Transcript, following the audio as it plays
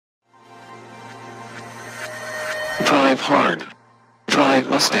Drive hard. Drive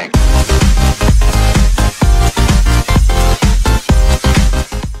Mustang.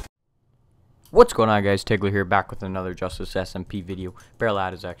 What's going on, guys? Tiggler here, back with another Justice SMP video.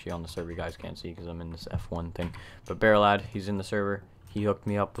 Bearlad is actually on the server. You guys can't see because I'm in this F1 thing. But Bearlad, he's in the server. He hooked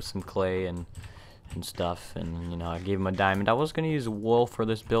me up with some clay and stuff, and you know, I gave him a diamond. I was gonna use wool for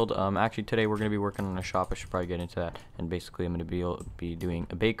this build. Actually today we're gonna be working on a shop. I should probably get into that. And basically I'm gonna be doing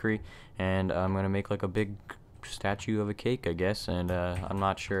a bakery, and I'm gonna make like a big statue of a cake, I guess. And I'm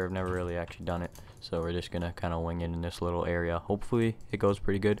not sure. I've never really actually done it, so we're just gonna kind of wing it in this little area. Hopefully it goes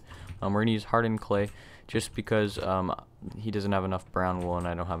pretty good. We're gonna use hardened clay just because he doesn't have enough brown wool and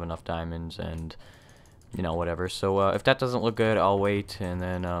I don't have enough diamonds, and you know, whatever. So if that doesn't look good, I'll wait, and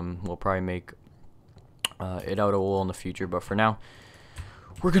then we'll probably make it out of wool in the future. But for now,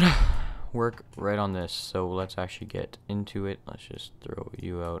 we're gonna work right on this. So let's actually get into it. Let's just throw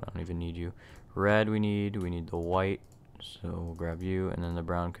you out. I don't even need you. Red we need the white, so we'll grab you, and then the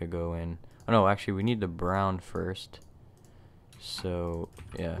brown could go in. Oh no, actually we need the brown first. So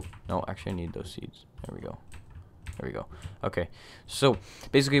yeah, no, actually I need those seeds. There we go. There we go. Okay, so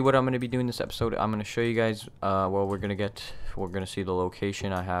basically what I'm going to be doing this episode, I'm going to show you guys well, we're going to see the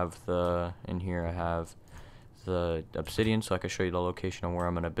location. I have in here I have the obsidian, so I can show you the location of where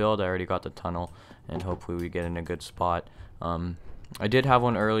I'm going to build. I already got the tunnel, and hopefully we get in a good spot. I did have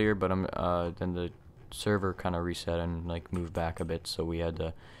one earlier, but then the server kind of reset and like moved back a bit, so we had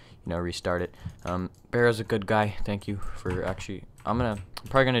to, you know, restart it. Bear is a good guy. Thank you for actually. I'm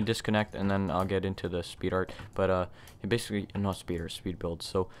probably gonna disconnect and then I'll get into the speed art. But basically not speed art, speed build.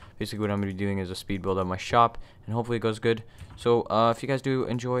 So basically what I'm gonna be doing is a speed build of my shop, and hopefully it goes good. So if you guys do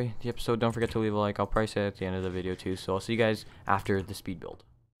enjoy the episode, don't forget to leave a like. I'll probably say it at the end of the video too. So I'll see you guys after the speed build.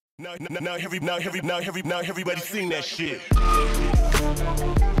 Now everybody's seen that shit.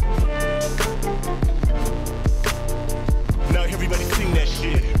 Now everybody's seen that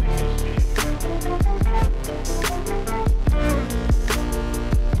shit.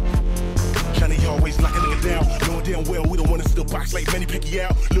 Johnny always lock a nigga down, knowing damn well we don't want to still box like Manny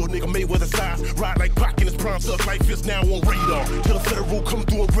Pacquiao. Little nigga Mayweather size, ride like Pac in his prime, suck like fist now on radar. Till the federal come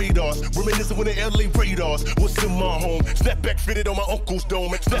through on radars, reminiscing when the LA radars was in my home. Snapback fitted on my uncle's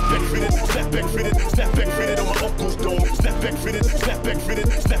dome. Snapback fitted, snapback fitted, snapback fitted on my uncle's dome. Snapback fitted, snapback fitted,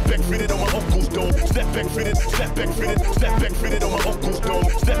 snapback fitted on my uncle's dome. Snapback fitted, snapback fitted, snapback fitted on my uncle's dome.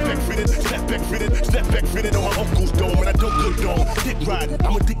 Snapback fitted, snapback fitted, snapback fitted on my uncle's dome. And I don't good dome, dick riding,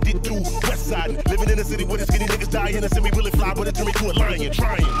 I'm addicted to West Side. Living in a city where the skinny niggas die and the semi really fly, but it turned me to a lion,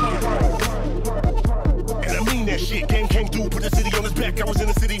 trying. And I mean that shit. Game came through, put the city on his back. I was in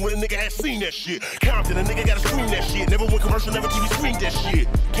the city when a nigga had seen that shit. Compton, a nigga gotta scream that shit. Never went commercial, never TV screen that shit.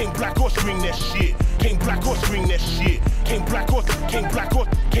 Can't black or screen that shit. Can't black or screen that shit. Can't black or screen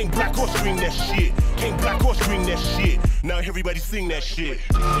that shit. Can't black or screen that shit. Now everybody sing that shit.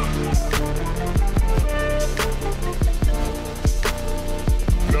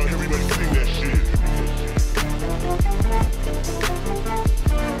 Now everybody sing that shit.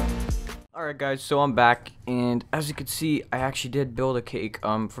 Alright guys, so I'm back, and as you can see, I actually did build a cake.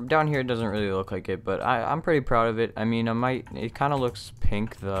 From down here it doesn't really look like it, but I'm pretty proud of it. I mean, it kind of looks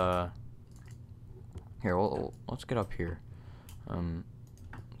pink. Here, let's get up here.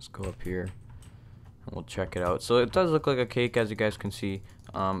 Let's go up here and we'll check it out. So it does look like a cake, as you guys can see.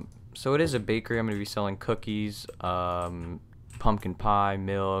 So it is a bakery. I'm going to be selling cookies, pumpkin pie,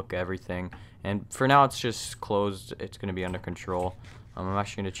 milk, everything. And for now it's just closed. It's going to be under control. I'm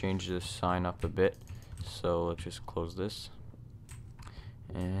actually going to change this sign up a bit. So let's just close this.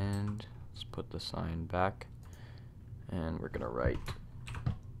 And let's put the sign back. And we're going to write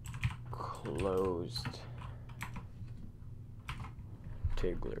closed.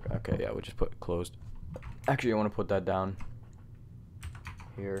 Tiggler. Okay, yeah, we'll just put closed. Actually, I want to put that down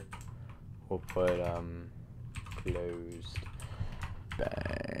here. We'll put closed.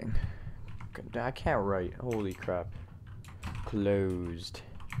 Bang. I can't write. Holy crap. Closed.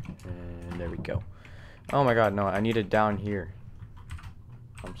 And there we go. Oh my god, no, I need it down here.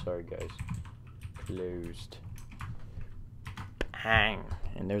 I'm sorry, guys. Closed. Bang.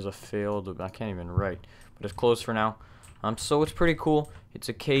 And there's a failed. I can't even write. But it's closed for now. So it's pretty cool. It's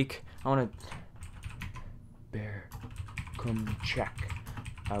a cake. I want to... Bear, come check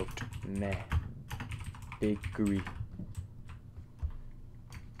out my bakery.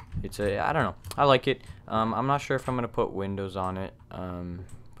 It's I don't know. I like it. I'm not sure if I'm going to put windows on it.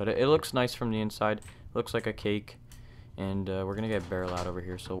 But it looks nice from the inside. It looks like a cake. And we're going to get Bearlad over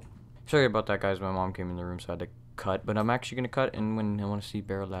here. So sorry about that, guys. My mom came in the room, so I had to cut. But I'm actually going to cut, and when I want to see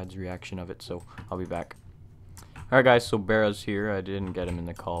Bearlad's reaction of it. So I'll be back. Alright guys, so Bear's here. I didn't get him in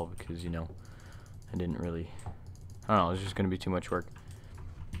the call because, you know, I didn't really I don't know, it's just gonna be too much work.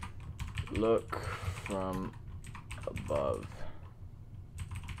 Look from above.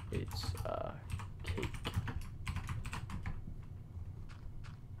 It's a cake.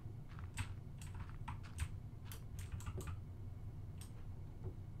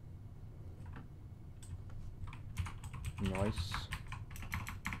 Nice.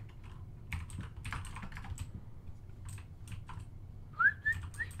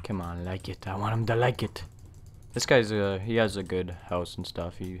 Come on, like it. I want him to like it. This guy's he has a good house and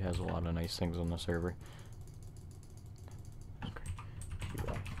stuff. He has a lot of nice things on the server.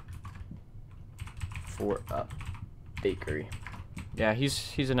 For a bakery. Yeah,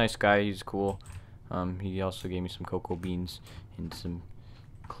 he's a nice guy. He's cool. He also gave me some cocoa beans and some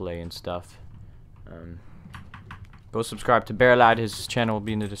clay and stuff. Go subscribe to Bear Lad. His channel will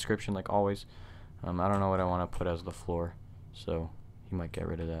be in the description like always. I don't know what I want to put as the floor, so he might get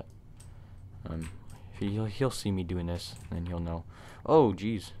rid of that. He'll see me doing this, and he'll know. Oh,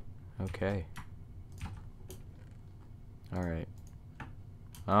 jeez. Okay. All right.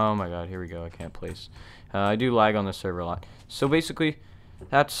 Oh my God, here we go. I can't place. I do lag on the server a lot. So basically,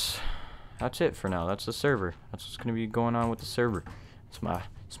 that's it for now. That's the server. That's what's gonna be going on with the server. It's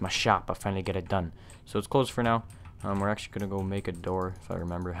my shop. I finally get it done. So it's closed for now. We're actually gonna go make a door if I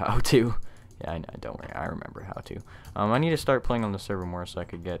remember how to. Yeah, don't worry. I remember how to. I need to start playing on the server more so I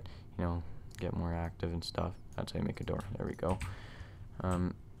could get more active and stuff. That's how you make a door. There we go.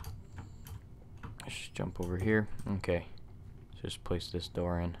 Let's just jump over here. Okay. Just place this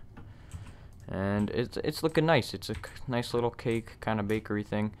door in, and it's looking nice. It's a nice little cake kind of bakery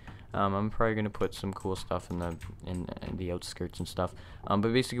thing. I'm probably gonna put some cool stuff in the outskirts and stuff.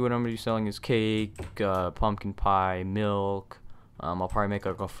 But basically, what I'm gonna be selling is cake, pumpkin pie, milk. I'll probably make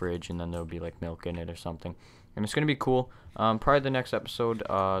like a fridge, and then there'll be like milk in it or something, and it's gonna be cool. Probably the next episode,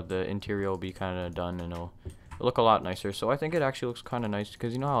 the interior will be kind of done, and it'll look a lot nicer. So I think it actually looks kind of nice,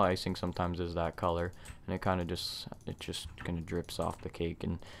 because you know how icing sometimes is that color, and it kind of just kind of drips off the cake.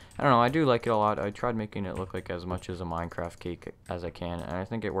 And I don't know, I do like it a lot. I tried making it look like as much as a Minecraft cake as I can, and I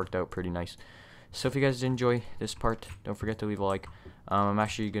think it worked out pretty nice. So if you guys did enjoy this part, don't forget to leave a like. I'm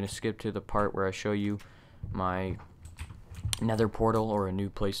actually gonna skip to the part where I show you my nether portal, or a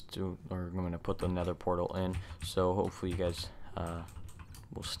new place or I'm gonna put the nether portal in. So hopefully you guys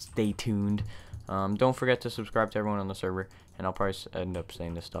will stay tuned. Don't forget to subscribe to everyone on the server, and I'll probably end up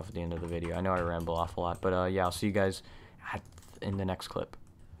saying this stuff at the end of the video. I know I ramble off a lot, but yeah, I'll see you guys in the next clip.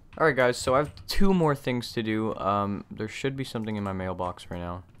 Alright guys, so I have 2 more things to do. There should be something in my mailbox right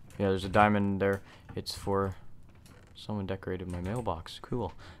now. Yeah, there's a diamond there. It's for someone decorated my mailbox.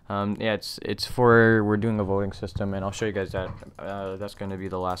 Cool. Yeah, it's for, we're doing a voting system, and I'll show you guys that. That's going to be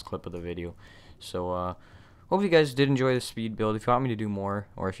the last clip of the video. So hope you guys did enjoy the speed build. If you want me to do more,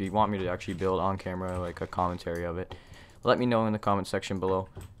 or if you want me to actually build on camera, like a commentary of it, let me know in the comment section below.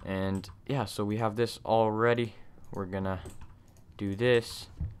 And yeah, so we have this all ready. We're gonna do this.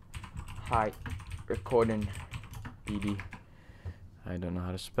 Hi, recording, BB. I don't know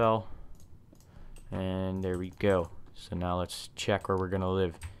how to spell. And there we go. So now let's check where we're gonna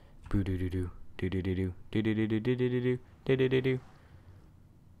live. Boo doo doo doo doo doo doo doo doo doo doo doo doo doo doo doo doo doo.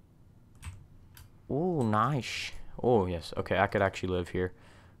 Oh, nice. Oh, yes. Okay, I could actually live here.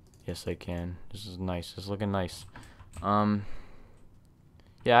 Yes, I can. This is nice. This is looking nice. Yeah,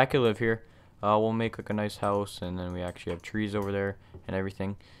 I could live here. We'll make like a nice house, and then we actually have trees over there and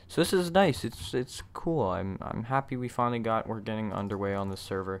everything. So this is nice. It's cool. I'm happy we finally we're getting underway on this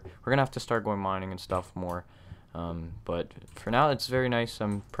server. We're gonna have to start going mining and stuff more. But for now, it's very nice.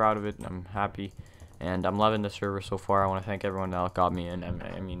 I'm proud of it. I'm happy. And I'm loving the server so far. I want to thank everyone that got me in.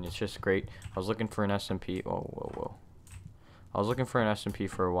 I mean, it's just great. I was looking for an SMP. Whoa. I was looking for an SMP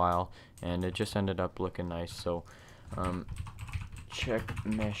for a while, and it just ended up looking nice. So, check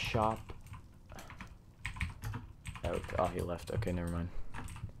my shop out. Oh, he left. Okay, never mind.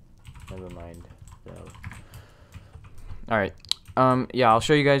 Never mind. Alright. Yeah, I'll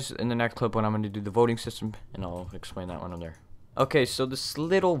show you guys in the next clip when I'm going to do the voting system, and I'll explain that when I'm there. Okay, so this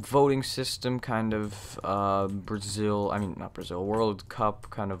little voting system kind of World Cup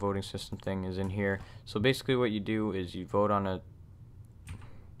kind of voting system thing is in here. So basically what you do is you vote on a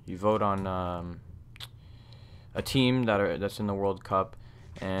team that's in the World Cup.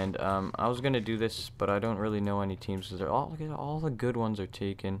 And I was gonna do this, but I don't really know any teams, because all the good ones are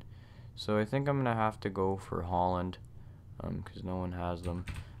taken. So I think I'm gonna have to go for Holland, because no one has them.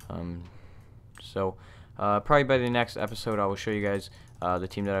 So probably by the next episode, I will show you guys the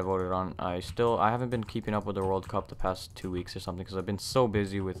team that I voted on. I haven't been keeping up with the World Cup the past 2 weeks or something, because I've been so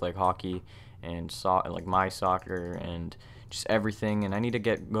busy with like hockey and like my soccer and just everything, and I need to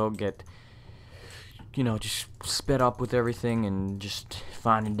go get you know, just sped up with everything and just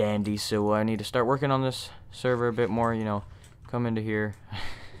fine and dandy. So I need to start working on this server a bit more, you know, come into here.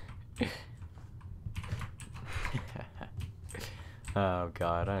 Oh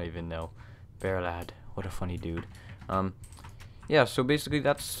god, I don't even know. Bear Lad, what a funny dude. Yeah, so basically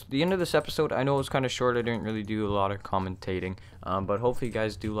that's the end of this episode. I know it was kind of short. I didn't really do a lot of commentating, but hopefully you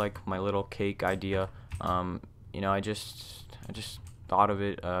guys do like my little cake idea. You know, I just thought of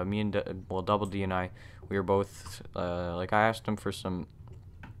it. Me and Double D and I, we were both like, I asked him for some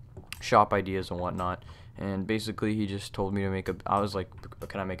shop ideas and whatnot, and basically he just told me to make I was like,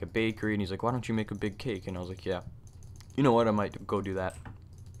 can I make a bakery? And he's like, why don't you make a big cake? And I was like, yeah, you know what, I might go do that.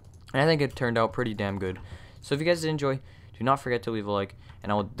 And I think it turned out pretty damn good. So if you guys did enjoy, do not forget to leave a like,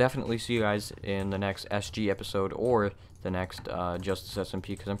 and I will definitely see you guys in the next SG episode or the next Justice SMP,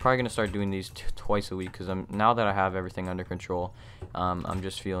 because I'm probably gonna start doing these twice a week, because now that I have everything under control, I'm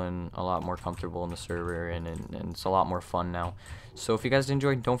just feeling a lot more comfortable in the server, and it's a lot more fun now. So if you guys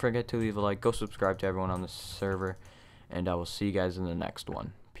enjoyed, don't forget to leave a like, go subscribe to everyone on the server, and I will see you guys in the next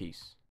one. Peace.